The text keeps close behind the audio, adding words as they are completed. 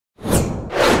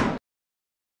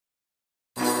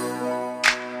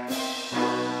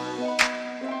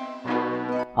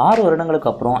6 வருடங்களுக்கு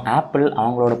அப்புறம் ஆப்பிள்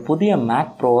அவங்களோட புதிய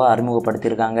மேக் ப்ரோவை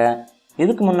அறிமுகப்படுத்தியிருக்காங்க.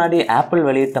 இதுக்கு முன்னாடி ஆப்பிள்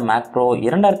வெளியிட்ட மேக் ப்ரோ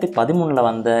 2013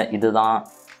 வந்த இதுதான்.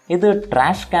 இது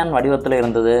ட்ராஷ் கேன் வடிவத்தில்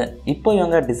இருந்தது. இப்போ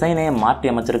இவங்க டிசைனையே மாற்றி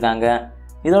அமைச்சிருக்காங்க.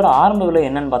 இதோட ஆரம்ப விலை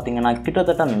என்னன்னு பார்த்தீங்கன்னா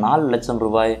கிட்டத்தட்ட 4 லட்சம்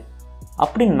ரூபாய்.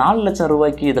 அப்படி 4 லட்சம்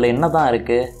ரூபாய்க்கு இதில் என்ன தான்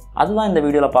இருக்குது, அதுதான் இந்த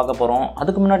வீடியோவில் பார்க்க போகிறோம்.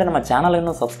 அதுக்கு முன்னாடி நம்ம சேனலை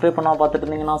இன்னும் சப்ஸ்கிரைப் பண்ணால் பார்த்துட்டு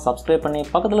இருந்தீங்கன்னா சப்ஸ்கிரைப் பண்ணி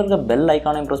பக்கத்தில் இருக்க பெல்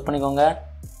ஐக்கானையும் ப்ரெஸ் பண்ணிக்கோங்க.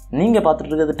 நீங்கள்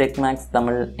பார்த்துட்டு இருக்கிறது டெக்மேக்ஸ்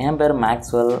தமிழ். என் பேர்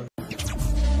Maxwell.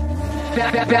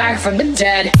 Back from the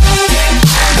dead.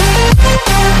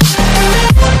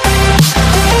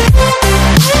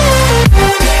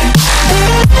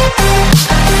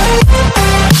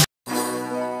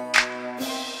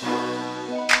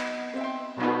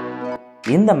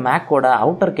 இந்த மேக்கோட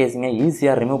அவுட்டர் கேஸிங்கை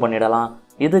ஈஸியாக ரிமூவ் பண்ணிடலாம்.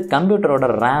 இது கம்ப்யூட்டரோட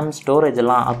ரேம் ஸ்டோரேஜ்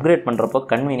எல்லாம் அப்கிரேட் பண்ணுறப்போ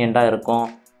கன்வீனியண்ட்டாக இருக்கும்.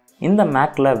 இந்த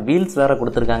மேக்கில் வீல்ஸ் வேறு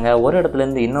கொடுத்துருக்காங்க. ஒரு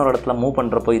இடத்துலேருந்து இன்னொரு இடத்துல மூவ்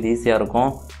பண்ணுறப்போ இது ஈஸியாக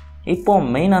இருக்கும். இப்போது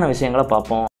மெயினான விஷயங்களை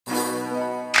பார்ப்போம்.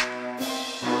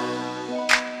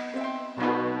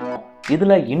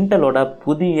 இதில் இன்டெலோட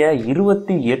புதிய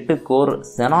 28 கோர்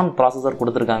Xenon ப்ராசஸர்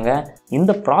கொடுத்துருக்காங்க.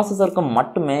 இந்த ப்ராசஸருக்கு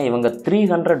மட்டுமே இவங்க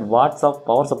 300 வாட்ஸ் ஆஃப்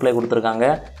பவர் சப்ளை கொடுத்துருக்காங்க.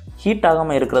 ஹீட்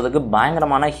ஆகாமல் இருக்கிறதுக்கு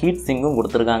பயங்கரமான ஹீட் சிங்கும்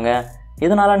கொடுத்துருக்காங்க.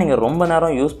 இதனால் நீங்கள் ரொம்ப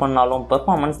நேரம் யூஸ் பண்ணாலும்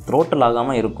பெர்ஃபார்மன்ஸ் த்ரோட்டில்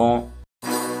ஆகாமல் இருக்கும்.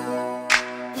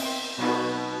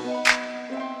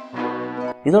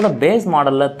 இதோட பேஸ்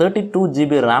மாடலில் 32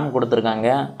 GB ரேம் கொடுத்துருக்காங்க.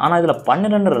 ஆனால் இதில்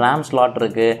 12 ரேம் ஸ்லாட்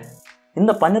இருக்குது.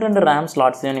 இந்த 12 ரேம்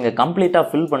ஸ்லாட்ஸையும் நீங்கள் கம்ப்ளீட்டாக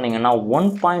ஃபில் பண்ணிங்கன்னா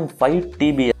 1.5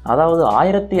 TB, அதாவது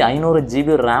 1500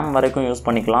 GB ரேம் வரைக்கும் யூஸ்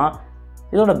பண்ணிக்கலாம்.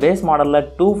 இதோட பேஸ் மாடலில்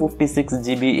 256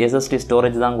 GB SSD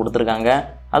ஸ்டோரேஜ் தான் கொடுத்துருக்காங்க.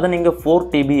 அதை நீங்கள் 4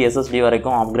 TB SSD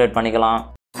வரைக்கும் அப்கிரேட் பண்ணிக்கலாம்.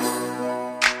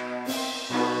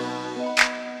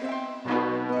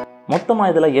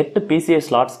 மொத்தமாக இதில் 8 PCI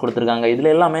ஸ்லாட்ஸ் கொடுத்துருக்காங்க. இதில்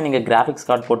எல்லாமே நீங்கள் கிராஃபிக்ஸ்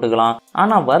கார்டு போட்டுக்கலாம்.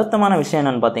 ஆனால் வருத்தமான விஷயம்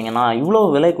என்னென்னு பார்த்தீங்கன்னா இவ்வளோ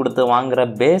விலை கொடுத்து வாங்குகிற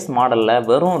பேஸ் மாடலில்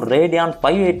வெறும் ரேடியான்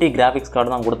 580 கிராஃபிக்ஸ்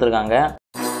கார்டு தான் கொடுத்துருக்காங்க.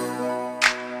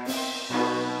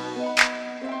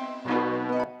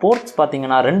 போர்ட்ஸ்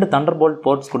பார்த்தீங்கன்னா 2 Thunderbolt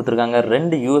போர்ட்ஸ் கொடுத்துருக்காங்க,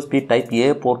 2 USB Type A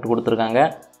போர்ட் கொடுத்துருக்காங்க.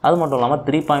 அது மட்டும் இல்லாமல்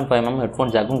 3.5mm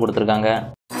ஹெட்ஃபோன் ஜாக்கும் கொடுத்துருக்காங்க.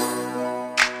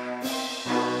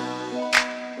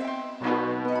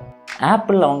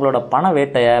 ஆப்பிள் அவங்களோட பண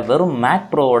வேட்டையை வெறும் மேக்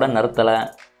ப்ரோவோட நிறுத்தலை.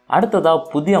 அடுத்ததாக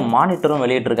புதிய மானிட்டரும்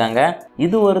வெளியிட்டிருக்காங்க.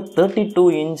 இது ஒரு 32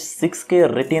 inch 6K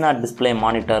retina display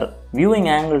monitor.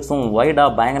 Viewing ஆங்கிள்ஸும்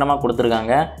வைடாக பயங்கரமாக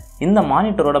கொடுத்துருக்காங்க. இந்த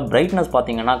மானிட்டரோட பிரைட்னஸ்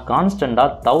பார்த்தீங்கன்னா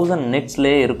கான்ஸ்டண்ட்டாக 1000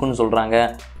 நிட்ஸ்லேயே இருக்குன்னு சொல்கிறாங்க.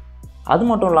 அது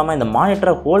மட்டும் இல்லாமல் இந்த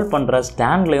மானிட்டரை ஹோல்ட் பண்ணுற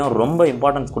ஸ்டாண்ட்லேயும் ரொம்ப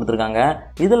இம்பார்ட்டன்ஸ் கொடுத்துருக்காங்க.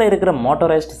 இதில் இருக்கிற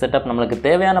மோட்டரைஸ்ட் செட்டப் நம்மளுக்கு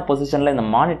தேவையான பொசிஷனில் இந்த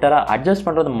மானிட்டரை அட்ஜஸ்ட்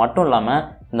பண்ணுறது மட்டும் இல்லாமல்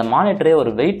இந்த மானிட்டரே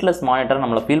ஒரு வெயிட்லெஸ் மானிட்டரை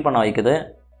நம்மளை ஃபீல் பண்ண வைக்குது.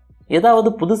 ஏதாவது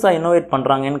புதுசாக இன்னோவேட்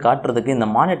பண்ணுறாங்கன்னு காட்டுறதுக்கு இந்த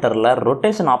மானிட்டரில்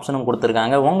ரொட்டேஷன் ஆப்ஷனும்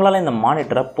கொடுத்துருக்காங்க. உங்களால் இந்த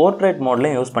மானிட்டரை போர்ட்ரேட்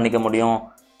மோட்லேயும் யூஸ் பண்ணிக்க முடியும்.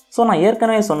 ஸோ நான்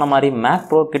ஏற்கனவே சொன்ன மாதிரி மேக்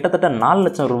ப்ரோ கிட்டத்தட்ட 4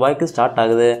 லட்சம் ரூபாய்க்கு ஸ்டார்ட்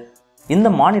ஆகுது. இந்த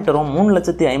மானிட்டரும்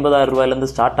 3,50,000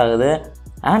 ரூபாயிலேருந்து ஸ்டார்ட் ஆகுது.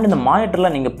 அண்ட் இந்த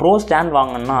மானிட்டரில் நீங்கள் ப்ரோ ஸ்டாண்ட்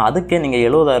வாங்கினா அதுக்கே நீங்கள்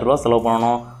 70,000 ரூபா செலவு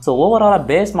பண்ணணும். ஸோ ஓவராலாக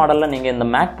பேஸ் மாடலில் நீங்கள் இந்த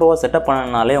மேக் ப்ரோவை செட்டப்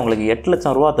பண்ணனாலே உங்களுக்கு 8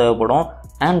 லட்சம் ரூபா தேவைப்படும்.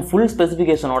 அண்ட் ஃபுல்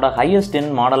ஸ்பெசிஃபிகேஷனோட ஹையஸ்ட்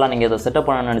எண்ட் மாடலாக நீங்கள் இதை செட்டப்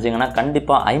பண்ண நினச்சிங்கன்னா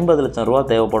கண்டிப்பாக 50 லட்சம் ரூபா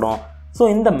தேவைப்படும். ஸோ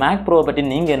இந்த மேக் ப்ரோவை பற்றி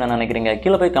நீங்கள் என்ன நினைக்கிறீங்க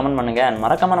கீழே போய் கமெண்ட் பண்ணுங்கள். அண்ட்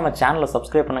மறக்காமல் நம்ம சேனலை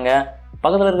சப்ஸ்கிரைப் பண்ணுங்கள்.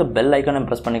 பக்கத்தில் இருக்க பெல் ஐக்கானையும்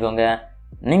ப்ரெஸ் பண்ணிக்கோங்க.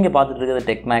 நீங்கள் பார்த்துட்டு இருக்கிறது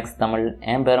டெக்மேக்ஸ் தமிழ்.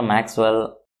 என் பேர் மேக்ஸ்வெல்.